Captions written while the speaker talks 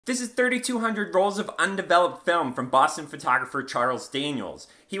This is 3,200 rolls of undeveloped film from Boston photographer Charles Daniels.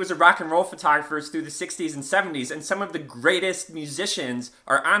 He was a rock and roll photographer through the 60s and 70s, and some of the greatest musicians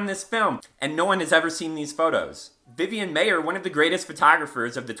are on this film, and no one has ever seen these photos. Vivian Maier, one of the greatest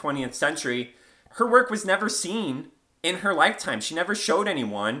photographers of the 20th century, her work was never seen in her lifetime. She never showed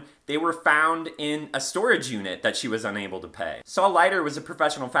anyone. They were found in a storage unit that she was unable to pay. Saul Leiter was a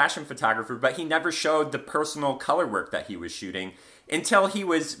professional fashion photographer, but he never showed the personal color work that he was shooting until he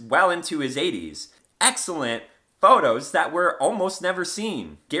was well into his 80s. Excellent photos that were almost never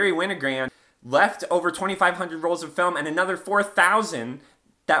seen. Garry Winogrand left over 2,500 rolls of film and another 4,000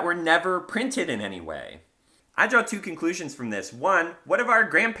 that were never printed in any way. I draw two conclusions from this. One, what have our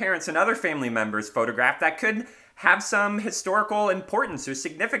grandparents and other family members photographed that could have some historical importance or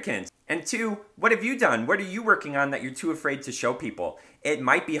significance? And two, what have you done? What are you working on that you're too afraid to show people? It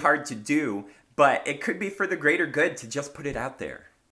might be hard to do, but it could be for the greater good to just put it out there.